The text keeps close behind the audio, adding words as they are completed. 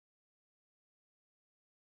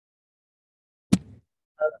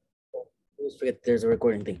Always forget there's a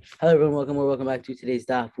recording thing. Hello, everyone. Welcome back to today's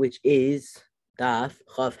daf, which is daf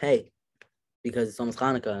Chav Hey, because it's almost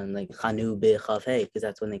Hanukkah and like Chanu be Chav Hey, because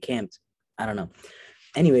that's when they camped. I don't know.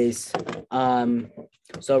 Anyways,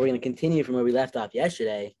 so we're gonna continue from where we left off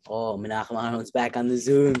yesterday. Oh, Menachem Aharon's back on the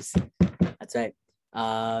Zooms. That's right.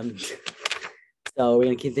 So we're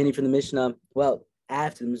gonna continue from the Mishnah. Well,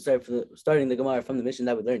 after starting the Gemara from the Mishnah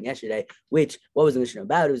that we learned yesterday, what was the Mishnah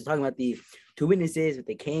about? It was talking about the two witnesses that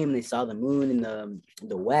they came and they saw the moon in the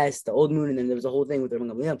west, the old moon, and then there was a whole thing with Rabban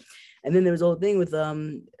Gamliel, and then there was a whole thing with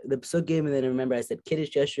the psukim, and then I remember I said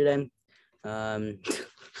Kiddush yesterday.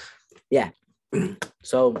 Yeah.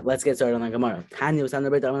 So let's get started on the Gemara. Tanya was on the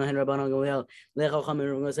Rabban Gamliel.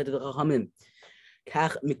 Lechachamim said to the Chachamim,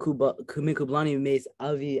 Kach mikublani meis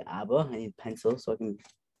avi abba. I need a pencil so I can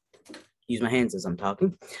use my hands as I'm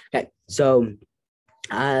talking. Okay, so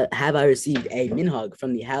have I received a minhag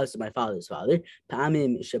from the house of my father's father?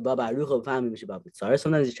 Sometimes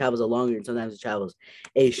it travels a longer and sometimes it travels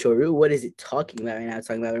a shorter. What is it talking about right now? It's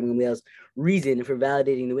talking about Rabbi Gamliel's reason for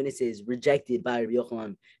validating the witnesses rejected by Rabbi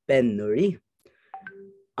Yochanan ben Nuri.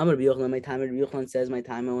 I'm Rabbi Yochanan. My timer. Rabbi Yochanan says my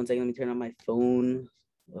timer. 1 second. Let me turn on my phone.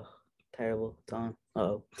 Ugh, terrible. It's on.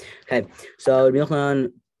 Oh. Okay. So Rabbi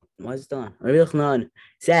Yochanan. Why is it on? Rabbi Yochanan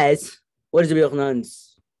says, what is Rabbi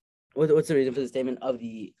Yochanan's? What's the reason for the statement of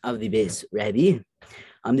the base, Rabbi?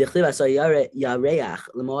 Because it's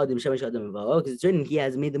written he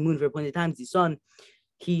has made the moon for appointed times. The sun,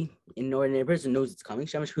 he, an ordinary person, knows it's coming.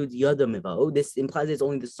 This implies it's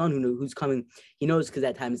only the sun who's coming. He knows because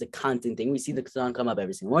that time is a constant thing. We see the sun come up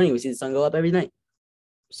every single morning. We see the sun go up every night.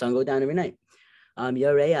 Sun go down every night. But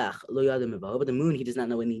the moon, he does not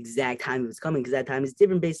know when the exact time it's coming because that time is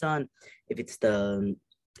different based on if it's the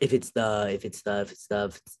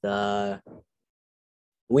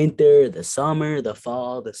winter, the summer, the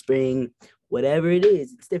fall, the spring, whatever it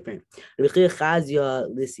is, it's different. Once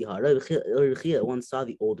saw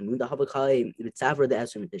the old moon,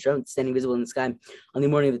 standing visible in the sky on the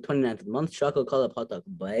morning of the 29th of the month.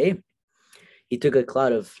 He took a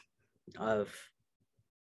cloud of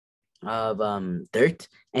dirt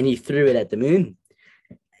and he threw it at the moon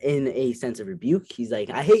in a sense of rebuke. He's like,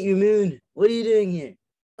 I hate you, moon. What are you doing here?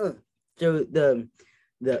 So the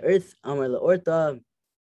earth, Amar Laorta,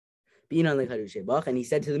 being on the Kadushebach, and he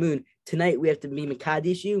said to the moon, tonight we have to be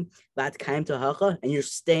Makadish you, Vat Kaim Tahacha, and you're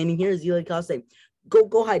standing here, Zilai Kase.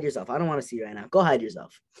 Go hide yourself. I don't want to see you right now. Go hide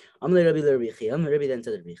yourself. Rabbi then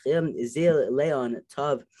said to Rabbi Zil Leon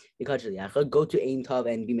Tav Yikach go to Ein Tav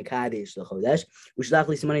and be Makadish the Chodesh. Ushlach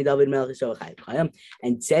li Simani David Melech Yisrael Chai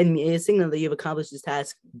and send me a signal that you've accomplished this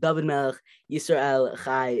task. David Melech Yisrael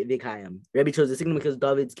Chai V'Kayim. Rabbi chose the signal because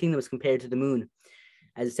David's kingdom was compared to the moon,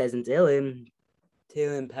 as it says in Tehillim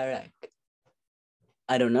Parak.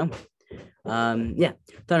 I don't know. Yeah.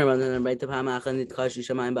 One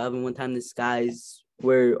time the skies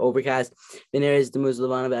were overcast. And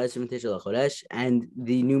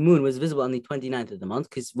the new moon was visible on the 29th of the month.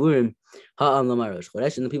 And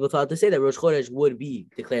the people thought to say that Rosh Chodesh would be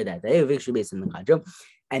declared that day, based in the Kadra.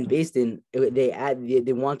 And based in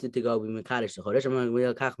they wanted to go with Mekadesh the Chodesh.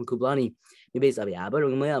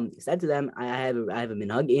 Said to them, I have a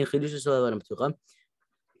minhag.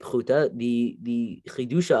 The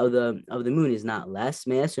chidusha of the moon is not less.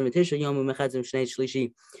 Then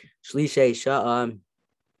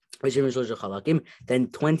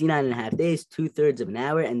 29 and a half days, 2/3 of an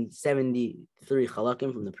hour, and 73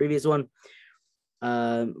 chalakim from the previous one.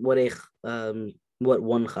 What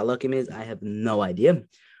one chalakim is, I have no idea.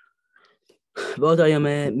 And on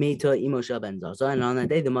that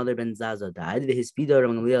day, the mother Ben Zaza died.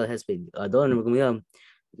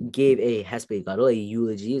 Gave a hesped gadol, a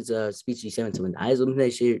eulogy. It's a speech she sent to an eyes. Not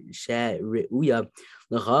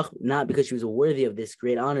because she was worthy of this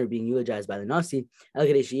great honor being eulogized by the Nasi, but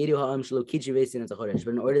in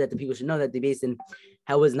order that the people should know that the basin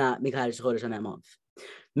was not Mikadosh Chodesh on that month.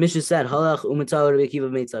 Mishnah said,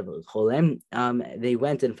 they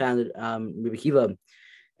went and found Rabbi Kiva,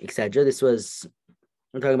 etc. This was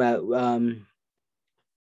we're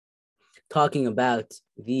talking about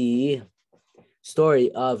the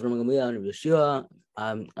story of Rabbi Gamliel and Rabbi Yeshua,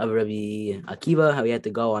 of Rabbi Akiva, how he had to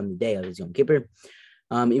go on the day of his Yom Kippur.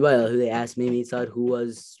 Who they asked me, Meitzar, who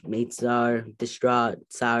was Meitzar, distraught,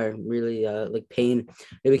 tsar, really like pain.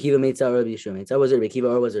 Rabbi Akiva, Meitzar, Rabbi Yeshua, Meitzar. Was it Rabbi Akiva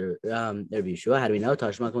or was it Rabbi Yeshua? How do we know?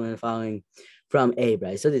 Tashmak the following from a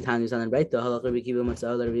Bryce. So the time is on the right. The halach Rabbi Akiva,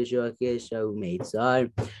 Meitzar, Rabbi Yeshua, Keshav, Meitzar.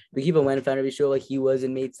 Rabbi Akiva went and found Rabbi Yeshua like he was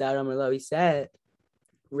in Meitzar. He said,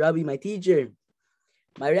 Rabbi, my teacher,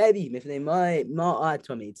 My Rebbe, why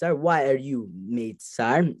are you made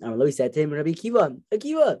sar? He said to him, Rabbi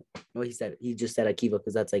Akiva. Well, he just said Akiva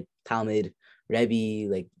because that's like Talmud,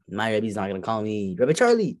 Rebbe. Like my Rebbe's not gonna call me Rabbi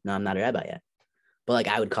Charlie. No, I'm not a rabbi yet. But like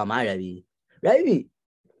I would call my Rebbe. Maybe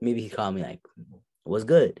he'd call me like, was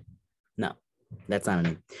good. No, that's not a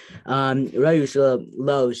name.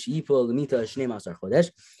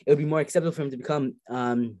 It would be more acceptable for him to become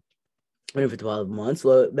for 12 months,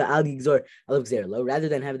 rather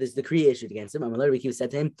than have this decree issued against him. He said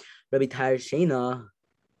to him, Rabbi Tarsheni,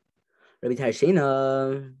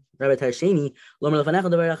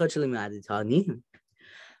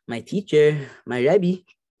 my teacher, my Rebbe,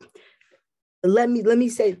 let me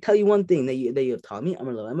tell you one thing that you have taught me.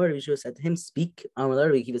 Rabbi said to him, speak.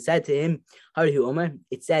 He said to him,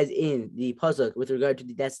 it says in the pasuk with regard to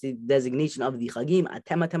the designation of the chagim,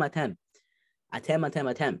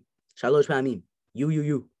 atem. Shalosh pa'amim,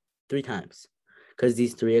 you, 3 times, because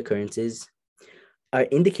these 3 occurrences are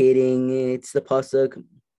indicating it's the pasuk.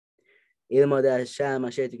 And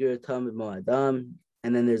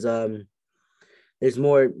then there's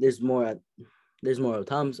more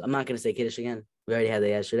otams. I'm not going to say Kiddush again. We already had that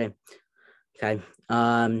yesterday. Okay.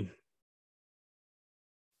 I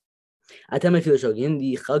tell my Shogin,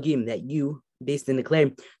 the chagim that you based and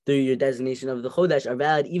declare through your designation of the Chodesh are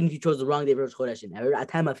valid even if you chose the wrong day for Rosh Chodesh in error. The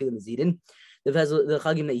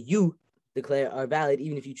chagim that you declare are valid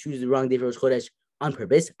even if you choose the wrong day for Rosh Chodesh on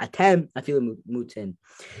purpose. Atem afilim mutin.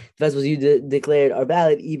 The festivals you declared are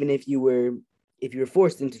valid even if you were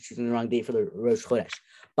forced into choosing the wrong day for the Rosh Chodesh.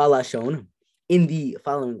 Balashon. In the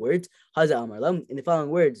following words, are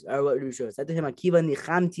what Rabbi said to him, Akiva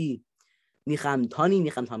nichamti.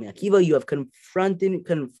 Akiva, you have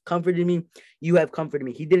comforted me. You have comforted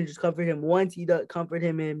me. He didn't just comfort him once; he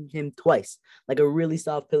comforted him twice, like a really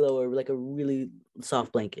soft pillow or like a really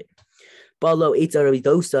soft blanket. Balo Eitza Rabbi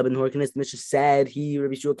Dosa ben Horkanis. The Mishnah said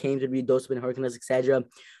Rabbi Shua came to Rabbi Dosa ben Horkanis, etc.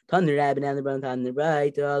 Tanner Rabbi and the Brown Tanner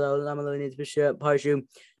right. Parshu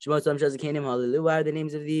Shemosam Shazakanim. Hallelujah. Why are the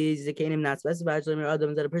names of these Zakanim not specified? So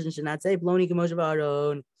that a person should not say Ploni Kemoshe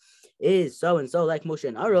Aaron. Is so and so like Moshe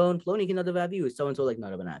and Aaron? Ploni can Nadav Avihu. Is so and so like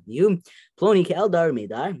Nadav and Avihu? Ploni ke Eldar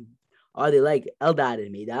Medar. Are they like Eldad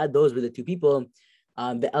and Medad? Those were the 2 people.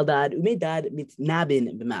 The Eldad Umedad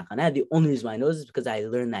mitnabin b'machana. The only reason why I know this is because I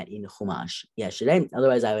learned that in Chumash yesterday.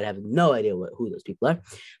 Otherwise, I would have no idea who those people are.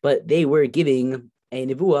 But they were giving a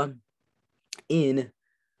nevuah in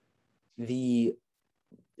the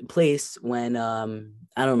place when I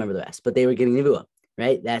don't remember the rest, but they were giving nevuah.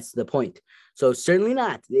 Right, that's the point. So certainly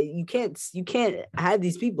not. You can't have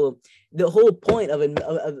these people. The whole point of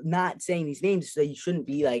not saying these names is so you shouldn't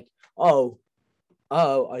be like, oh,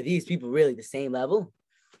 are these people really the same level?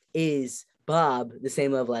 Is Bob the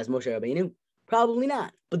same level as Moshe Rabbeinu? Probably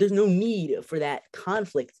not. But there's no need for that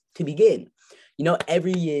conflict to begin.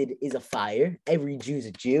 Every Yid is a fire. Every Jew is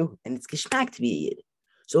a Jew, and it's geschmack to be a Yid.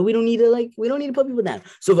 So we don't need to put people down.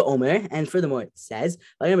 So the Omer, and furthermore, it says,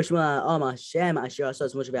 and Shmuel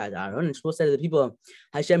said to the people,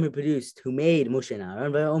 Hashem who made Moshe and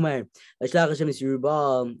Aaron, and it says,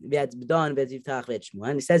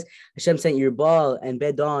 Hashem sent Yerubal and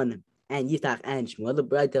Bedon and Yiftach and Shmuel. The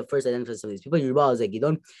bride first identifies some of these people. Yerubal is like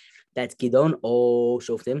Gidon. That's Gidon. Oh,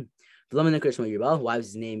 Shoftim. Why was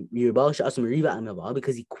his name Yerubal?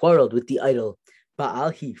 Because he quarreled with the idol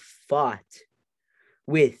Baal. He fought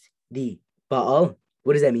with the Baal.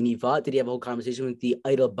 What does that mean? He fought? Did he have a whole conversation with the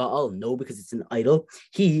idol Baal? No, because it's an idol.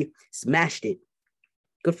 He smashed it.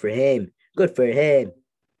 Good for him. Shasam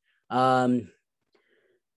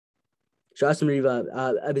Riva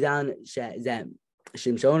Abidan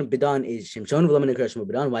Shimshon. Bidan is Shimshon.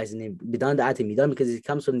 Bidan. Why is his name Bidan? The Atim Bidan because it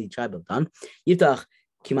comes from the tribe of Dan. Yiftach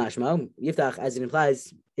Kimashma. Yiftach, as it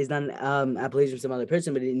implies, is not an appellation from some other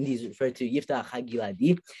person, but it indeed is referred to Yiftach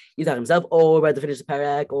Hagiladi. Yiftach himself, we're about to finish the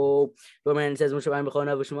parak. Roman says Moshe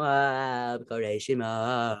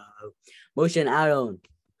and Aaron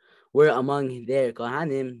were among their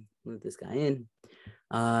Kohanim. Let this guy in.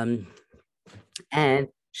 And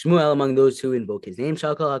Shmuel among those who invoke his name.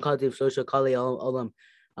 The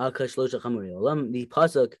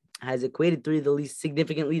pasuk has equated 3 of the least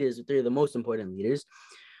significant leaders with 3 of the most important leaders.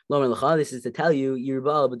 This is to tell you,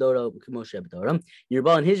 Yerubal Bedoro Moshe Bedoro.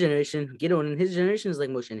 Yerubal in his generation, Gidon in his generation is like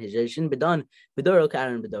Moshe in his generation. Bedoro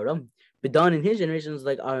Aaron Bedoro. Bedon in his generation is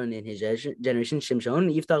like Aaron in his generation.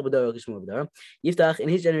 Shimshon Yiftach Bedoro Shmuel Bedoro. Yiftach in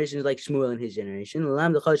his generation is like Shmuel in his generation.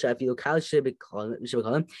 Lam come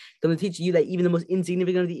to teach you that even the most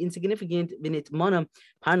insignificant of the insignificant, Vinit Mana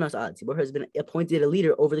Parnas Al Tzibor, has been appointed a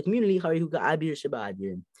leader over the community.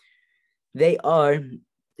 They are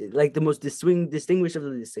like the most distinguished of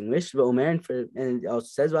the distinguished. But Omer, and it also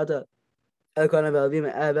says about the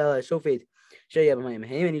Shofet,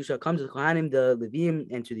 and you shall come to the Kohanim, the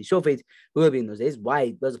Levim, and to the Shofet who will be in those days. Why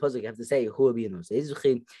does the pasuk have to say who will be in those days? Would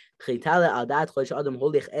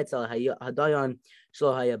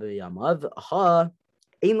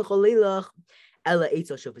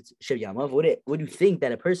you think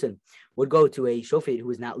that a person would go to a Shofet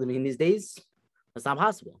who is not living in these days? That's not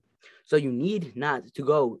possible. So you need not to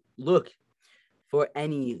go look for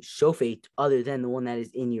any shofet other than the one that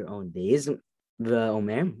is in your own days. The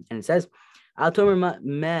Omer, and it says, do not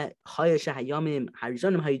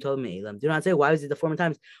say why is it the former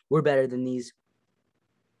times were better than these.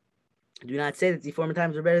 Do not say that the former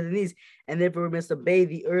times were better than these, and therefore we must obey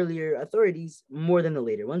the earlier authorities more than the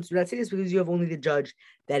later ones. Do not say this because you have only the judge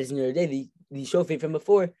that is in your day. The shofet from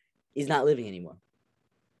before is not living anymore.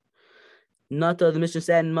 Nata, the Mishnah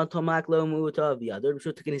said, the other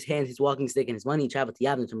took in his hand his walking stick and his money. He traveled to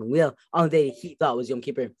Yavin to Mangwil on the day he thought was Yom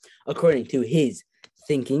Kippur, according to his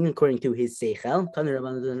thinking, according to his seichel.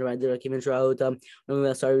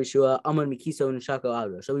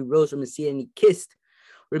 So he rose from his seat and he kissed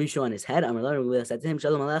Rabbi Shua on his head. Rabbi said to him,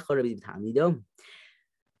 Shalom Alecha,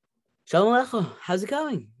 Shalom Alecha, how's it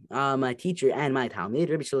going? My teacher and my Talmud,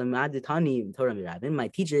 Rabbi Shalom Aditani Torah Mirabin, my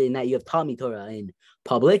teacher, in that you have taught me Torah in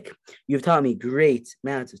public, you've taught me great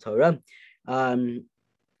amounts of Torah.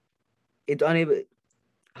 It's unable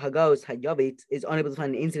Hagos Hagyavit is unable to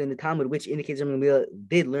find an incident in the Talmud which indicates Rabbi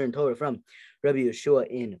did learn Torah from Rabbi Yeshua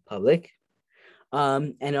in public.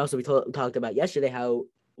 And also we talked about yesterday how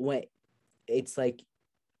when it's like,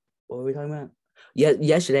 what were we talking about?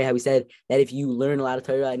 Yesterday, how we said that if you learn a lot of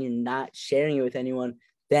Torah and you're not sharing it with anyone,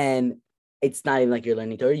 then it's not even like you're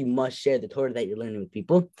learning Torah. You must share the Torah that you're learning with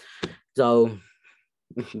people. So,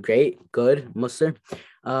 great, good, muster.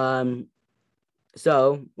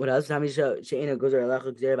 So, what else? And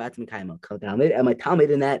my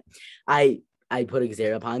Talmud in that I put a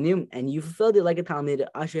gzera upon you, and you fulfilled it like a Talmud.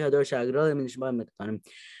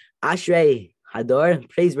 Ashrei Hador,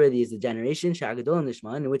 praiseworthy is the generation, Shagadolim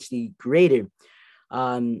Nishman, in which the greater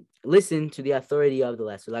listen to the authority of the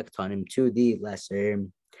lesser, like to the lesser.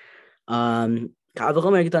 How much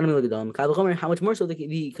more so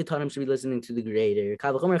the Katanim should be listening to the greater?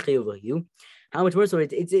 How much more so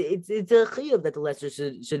it's a chiyuv that the lesser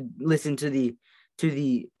should listen to the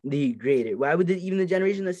greater. Why would even the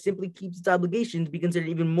generation that simply keeps its obligations be considered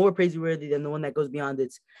even more praiseworthy than the one that goes beyond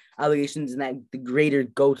its obligations and that the greater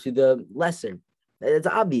go to the lesser? That's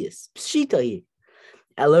obvious. Pshita here.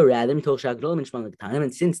 Ella rather,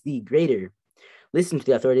 and since the greater listen to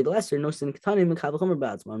the authority of the lesser, no sin katanim and kavachomer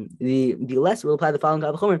ba'atzman. The lesser will apply the following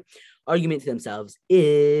kavachomer argument to themselves.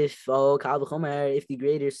 If the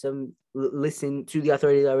greater listen to the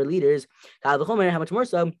authority of our leaders, kavachomer, how much more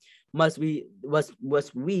so must we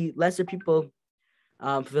lesser people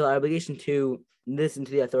fulfill our obligation to listen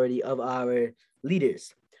to the authority of our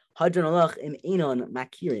leaders. Hadron alach im einon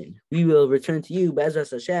makirin. We will return to you,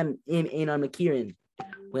 Bezras Hashem, im einon makirin.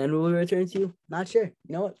 When will we return to you? Not sure.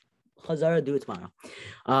 You know what? Chazara, do it tomorrow.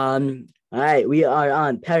 All right, we are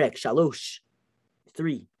on Perek Shalosh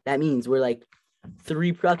 3. That means we're like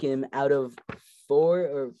 3 prakim out of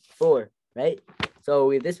 4, right? So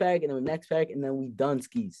we have this Perek, and then we have next Perek, and then we done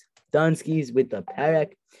skis with the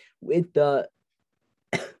Perek, with the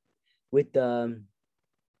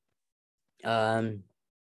done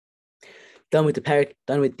with the Perek,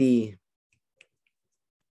 done with the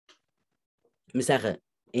Masechet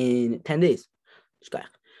in 10 days.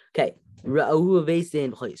 Okay.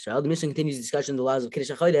 The mission continues the discussion of the laws of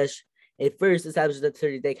Kiddush HaChodesh. It first establishes that the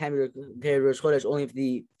 30th day can be prepared Rosh Chodesh only if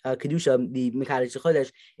the Kedusha, the Mekadesh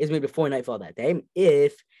Chodesh, is made before nightfall that day.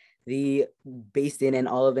 If the Beis Din and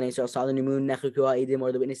all of Bnei Israel saw the new moon,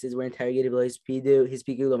 or the witnesses were interrogated below his pigu,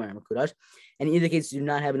 and in either case do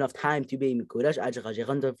not have enough time to be Mekudash,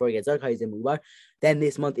 before it gets dark, then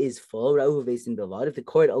this month is full. If the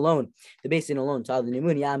court alone, the Beis Din alone saw the new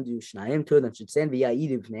moon, two of them should stand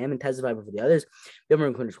and testify before the others,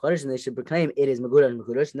 and they should proclaim it is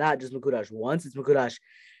Mekudash, not just Mekudash once, it's Mekudash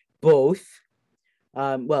both.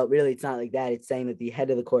 Well, really, it's not like that. It's saying that the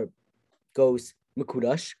head of the court goes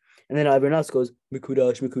Mekudash, and then everyone else goes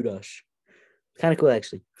Mekudash. Kind of cool,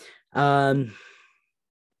 actually.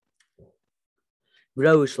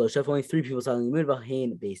 Rosh Hashanah, only 3 people saw the moon,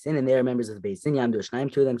 Beis Din, and they are members of the Beis Din. 2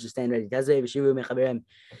 of them should stand ready. Should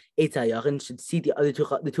seat the other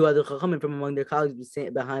two other chachamim from among their colleagues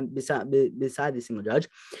beside the single judge.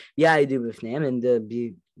 And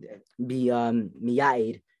be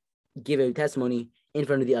miyaid, give a testimony in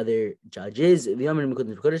front of the other judges. They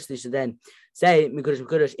should then say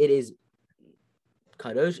Mekudash, it is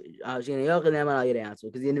Kadosh,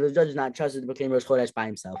 because the individual judge is not trusted to proclaim Rosh Chodesh by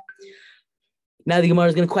himself. Now the Gemara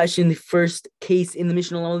is going to question the first case in the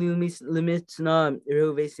Mishnah. Why do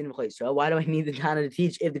I need the Tana to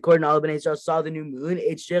teach if the court in all of Bnei Israel saw the new moon?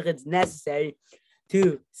 It's necessary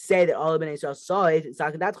to say that all of Bnei Israel saw it.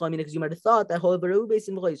 Because you might have thought that whole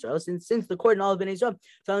Israel, since the court in all of Bnei Israel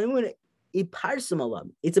saw the new moon,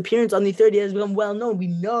 its appearance on the 30th has become well known. We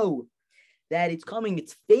know that it's coming.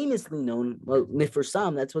 It's famously known. Well, for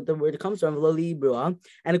some, that's what the word comes from.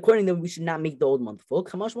 And according to them, we should not make the old month full.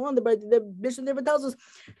 The Mishnah never tells us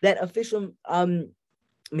that official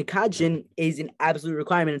mikadjin is an absolute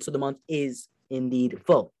requirement, and so the month is indeed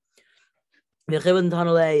full. Once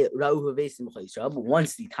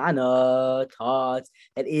the Tana taught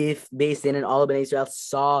that if based in and all of Bnei Israel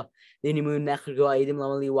saw the new moon,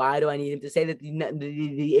 why do I need him to say that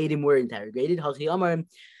the Edom were interrogated?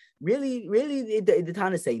 Really, the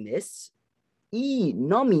Tana is saying this.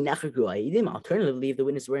 Alternatively, if the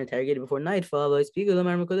witnesses were interrogated before nightfall,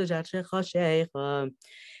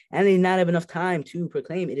 and they did not have enough time to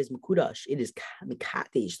proclaim it is Mekudash, it is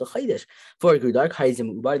Mekadesh, the Chaydesh, for it grew dark,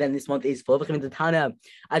 then this month is full. But since the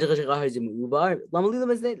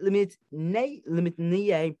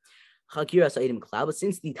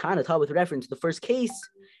Tana taught with reference to the first case,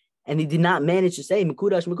 and he did not manage to say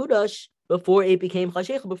Mekudash before it became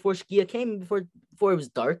Chashech, before Shkia came, before it was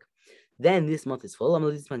dark, then this month is full.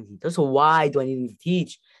 So why do I need to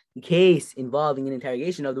teach the case involving an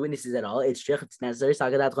interrogation of the witnesses at all? It's necessary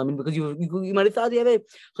because you might have thought that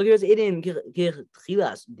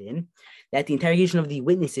the interrogation of the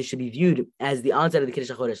witnesses should be viewed as the onset of the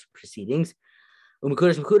Kiddush HaChodesh proceedings.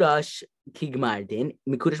 Mekudash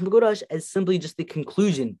as simply just the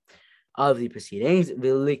conclusion of the proceedings.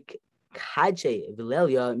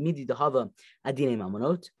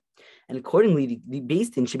 And accordingly, the Beis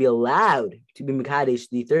Din should be allowed to be Mekadesh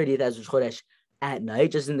the 30th as Rosh Chodesh at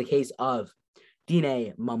night, just in the case of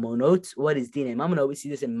Dine Mamonot. What is Dine Mamonot? We see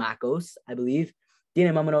this in Makos, I believe.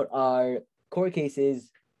 Dine Mamonot are court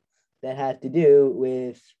cases that have to do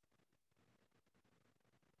with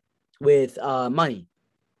money.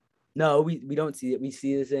 No, we don't see it. We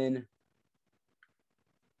see this in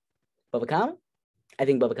Bava Kama? I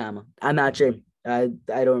think Bava Kama. I'm not sure. I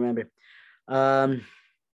don't remember.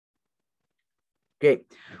 Great.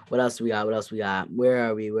 What else we got? Where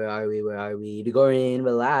are we? Degorin,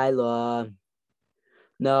 Belila.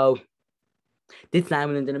 No. This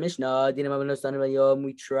time in the Mishnah, Dina Mamanos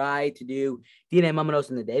we try to do Dina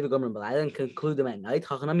Mamanos in the day, and conclude them at night.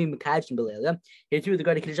 Here too,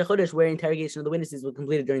 regarding Kiddush HaChodesh, where interrogation of the witnesses was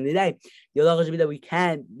completed during the day. The Allah should be that we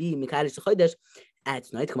can't be Mekadesh HaChodesh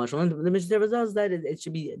at night. The Mishnah tells us that it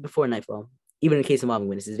should be before nightfall, even in case involving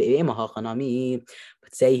witnesses.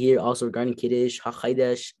 But say here also regarding Kiddush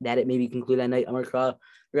HaChodesh that it may be concluded at night.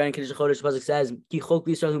 Regarding Kiddush HaChodesh, Pasuk says,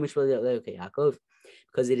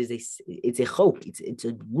 because it's a chok, it's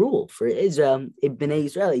a rule for Israel, Bnei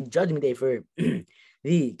Israel, a judgment day for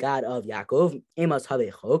the God of Yaakov. Emas have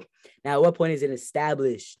a chok. Now, at what point is it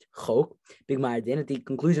established chok? Big Mardin at the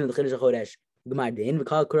conclusion of the Kiddush HaChodesh. Big Mardin, we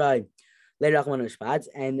call cry later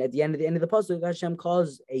and at the end of the pasuk, Hashem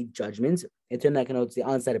calls a judgment. In turn, that connotes the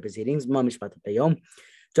onset of proceedings.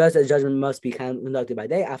 Just as judgment must be conducted by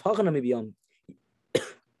day.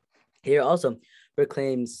 Here also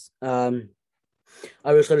proclaims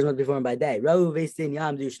our Rosh Chodesh must be performed by day.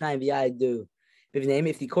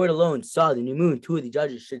 If the court alone saw the new moon, two of the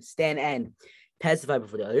judges should stand and testify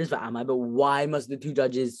before the others. But why must the two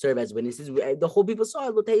judges serve as witnesses? The whole people saw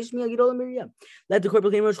it. Let the court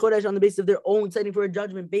proclaim Rosh Chodesh on the basis of their own citing for a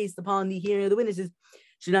judgment based upon the hearing of the witnesses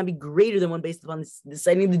should not be greater than one based upon the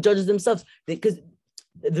citing of the judges themselves. Because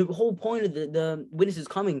the whole point of the witnesses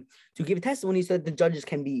coming to give a testimony so that the judges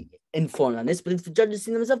can be informed on this. But if the judges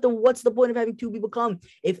see themselves, then what's the point of having two people come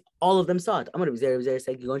if all of them saw it? I'm going to be there. We're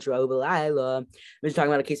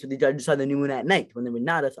talking about a case where the judges saw the new moon at night when they were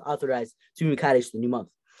not authorized to be Mekadesh the new month.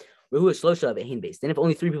 And if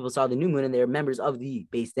only three people saw the new moon and they are members of the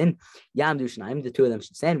Beis Din, the two of them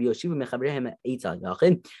should stand.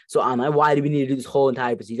 So why do we need to do this whole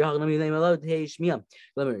entire procedure? Here, let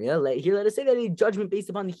us say that a judgment based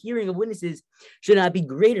upon the hearing of witnesses should not be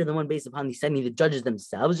greater than one based upon the setting of the judges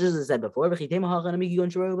themselves, just as I said before. And if you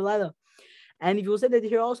will say that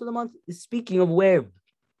here also the month is speaking of where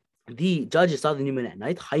the judges saw the new moon at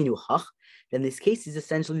night, then this case is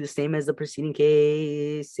essentially the same as the preceding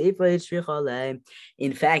case. In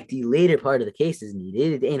fact, the later part of the case is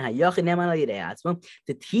needed to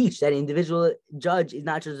teach that individual judge is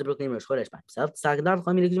not just to proclaim Rosh Chodesh by himself.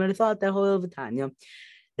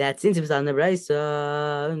 That since it was on the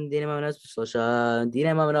Brisa,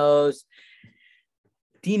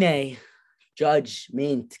 Dine,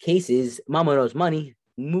 judgment cases, mamonos, money,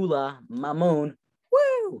 mula, mamon,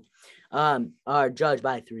 woo, are judged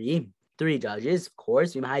by three judges, of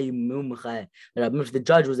course. If the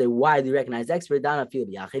judge was a widely recognized expert,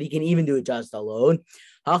 he can even do it just alone.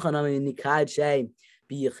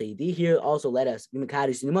 Here also let us be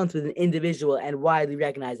Makadish in a month with an individual and widely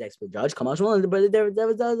recognized expert judge. Come on, the brother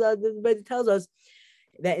tells us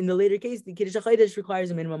that in the later case, the Kiddush HaChodesh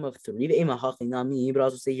requires a minimum of 3. But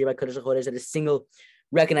also say here by Kiddush HaChodesh that a single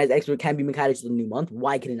recognized expert can be Mekadesh the new month.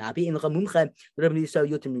 Why can it not be? In the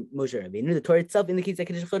Torah itself indicates that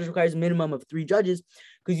Kiddush HaChodesh requires a minimum of 3 judges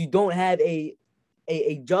because you don't have a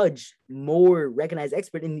judge more recognized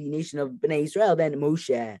expert in the nation of Bnei Israel than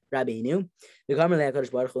Moshe Rabbeinu. The Karmel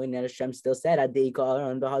HaKadosh Baruch Hu and Hashem still said,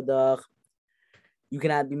 you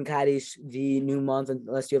cannot be Mekadesh the new month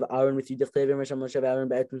unless you have Aaron with you. And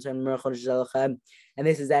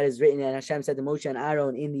this is that is written, and Hashem said to Moshe and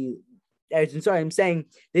Aaron in the Eretz Mitzrayim, I'm saying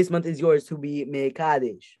this month is yours to be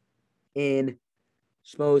Mekadesh in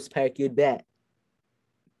Shmos Perek Yud Bet,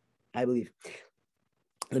 I believe.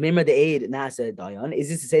 The member the aid Nasa Dayan is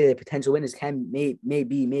this to say that a potential witness may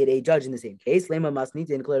be made a judge in the same case. Lema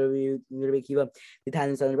Masnita and Kiva, the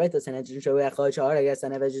Tannins on the right, the Sanhedrin show I guess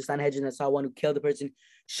Sanhedrin that saw one who killed the person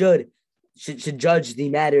should judge the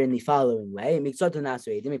matter in the following way. A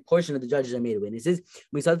portion of the judges are made witnesses.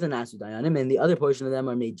 And the other portion of them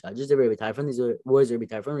are made judges. They're very retired from these words are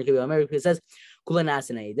retired from. It says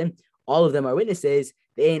all of them are witnesses.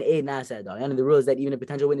 The aid Nasa Dayan, and the rule is that even a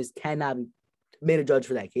potential witness cannot be made a judge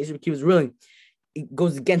for that case. Rabbi Kiva's ruling, it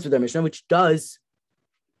goes against with our Mishnah, which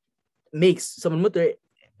makes someone mutter,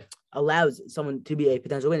 allows someone to be a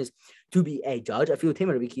potential witness to be a judge. I feel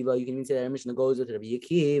Rabbi Kiva. You can even say that our Mishnah goes with Rabbi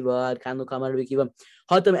Kiva. Rabbi Kiva.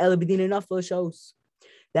 Hatam el b'dinei nafla shows.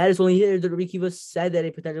 That is only here that Rabbi Kiva said that a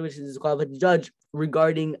potential witness is qualified to judge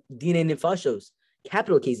regarding dinei nefashos,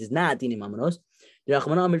 capital cases, not dinei mamanos. For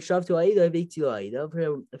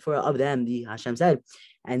of them, the Hashem said,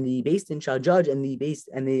 and the Beis Din shall judge, and the Beis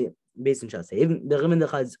Din shall save. The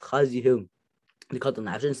Kotel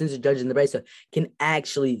Nafshin, since the judge in the Brisa can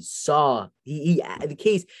actually saw the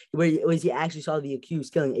case where he actually saw the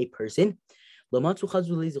accused killing a person, they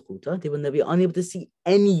will not be unable to see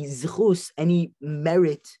any zichus, any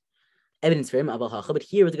merit evidence for him. But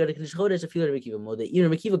here with regard to Kiddush HaChodesh, I feel Rabbi Kiva more that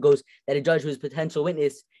even Rabbi Kiva goes that a judge who is potential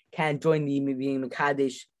witness can join the being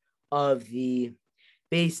Mekadesh of the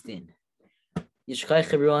Beis Din.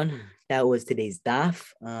 Yishchayich, everyone. That was today's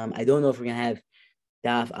daf. I don't know if we're gonna have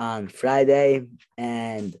daf on Friday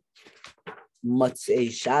and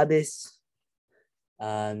Motzei Shabbos.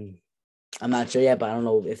 I'm not sure yet, but I don't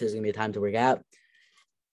know if there's gonna be a time to work out.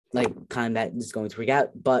 Like kind of that is going to work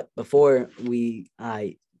out. But before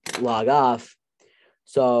I log off,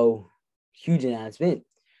 so huge announcement.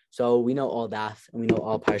 So we know all daf and we know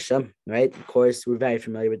all parsha, right? Of course, we're very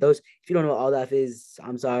familiar with those. If you don't know what all daf is,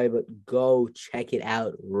 I'm sorry, but go check it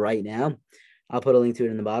out right now. I'll put a link to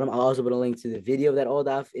it in the bottom. I'll also put a link to the video that all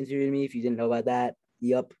daf interviewed me. If you didn't know about that,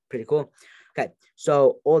 yup, pretty cool. Okay,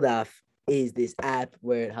 so all daf is this app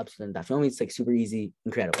where it helps you learn daf. It's like super easy,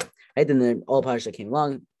 incredible, right? Then the all parsha came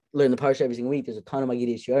along, learn the parsha every single week. There's a ton of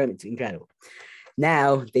Magidei Shiurim. It's incredible.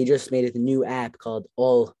 Now they just made it a new app called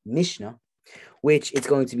All Mishnah, which it's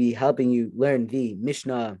going to be helping you learn the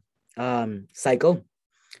Mishnah cycle.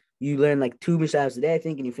 You learn like 2 Mishnahs a day, I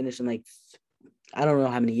think, and you finish in like, I don't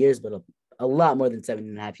know how many years, but a lot more than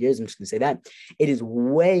 7.5 years. I'm just going to say that. It is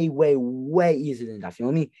way, way, way easier than Daf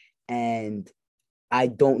Yomi. And I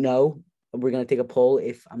don't know. We're going to take a poll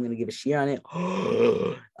if I'm going to give a share on it.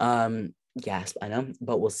 Gasp, I know,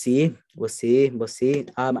 but we'll see. I'd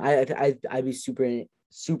be super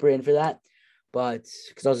in for that. But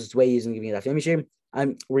because also it's way easier than giving a Daf Yomi share.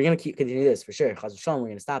 We're going to continue this for sure. Chaz v'shalom, we're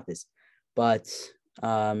going to stop this. But,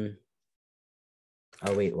 oh,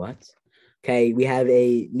 wait, what? Okay, we have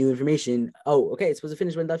a new information. Oh, okay, it's supposed to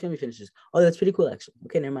finish when Daf Yomi finishes. Oh, that's pretty cool, actually.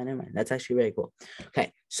 Okay, never mind. That's actually very cool.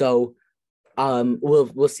 Okay, so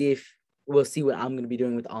we'll see what I'm going to be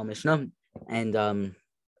doing with Al Mishnah, and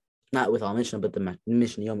not with Al Mishnah, but the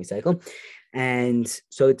Mishnah Yomi cycle. And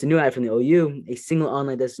so it's a new app from the OU, a single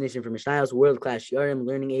online destination for Mishnayos, world-class shiurim,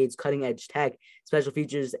 learning aids, cutting-edge tech, special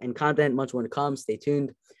features, and content. Much more to come. Stay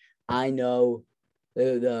tuned. I know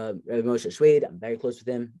the Moshe Shwed. I'm very close with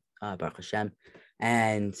him. Baruch Hashem,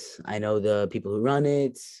 and I know the people who run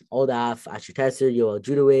it, Oldaf, Asher Tesser, Yoel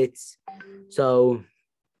Judowitz. So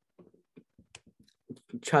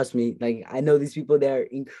trust me, like I know these people, they're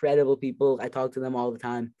incredible people. I talk to them all the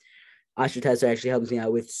time. Asher Tesser actually helps me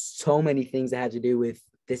out with so many things that have to do with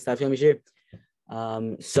this stuff.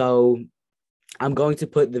 So I'm going to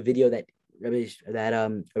put the video that Rabbi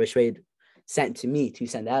Shwed sent to me to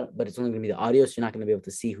send out, but it's only going to be the audio, so you're not going to be able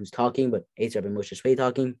to see who's talking, but it's Rabbi Moshe Shwed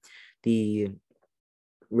talking, the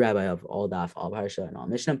rabbi of all Daf, all Parsha, and all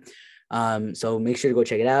Mishnah. So make sure to go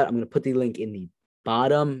check it out. I'm going to put the link in the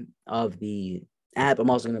bottom of the app. I'm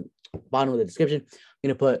also going to bottom of the description. I'm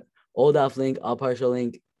going to put all Daf link, all Parsha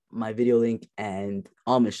link, my video link, and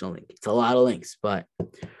all Mishnah link. It's a lot of links, but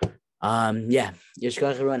yeah.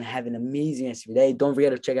 Yeshkach, everyone. Have an amazing rest of your day. Don't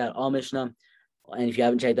forget to check out all Mishnah. And if you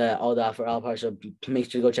haven't checked out all Daf or all Parsha,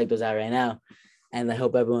 make sure to go check those out right now. And I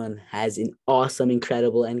hope everyone has an awesome,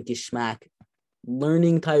 incredible, and gishmak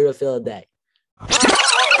learning Torah filled day.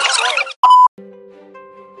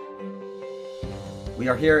 We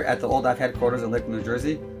are here at the Old Daf headquarters in Lakewood, New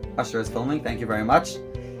Jersey. Usher is filming. Thank you very much.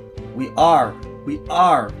 We are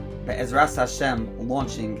Be'ezras Hashem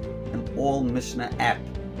launching an all Mishnah app.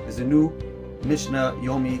 There's a new Mishnah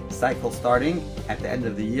Yomi cycle starting at the end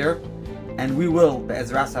of the year, and we will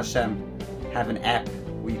Be'ezras Hashem have an app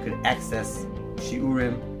where you could access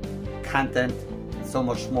shiurim, content, and so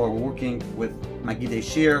much more. We're working with Magidei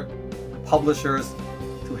Shir, publishers,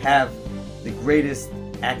 to have the greatest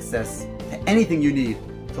access to anything you need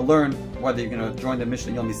to learn, whether you're going to join the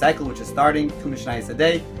Mishnah Yomi cycle, which is starting 2 Mishnahs a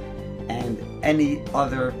day, and any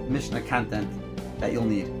other Mishnah content that you'll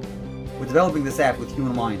need. We're developing this app with you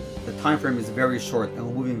in mind. The time frame is very short and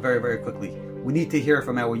we're moving very, very quickly. We need to hear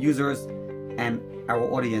from our users and our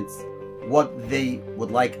audience what they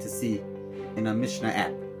would like to see in a Mishnah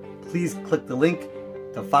app. Please click the link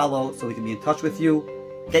to follow so we can be in touch with you,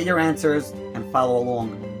 get your answers, and follow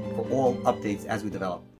along for all updates as we develop.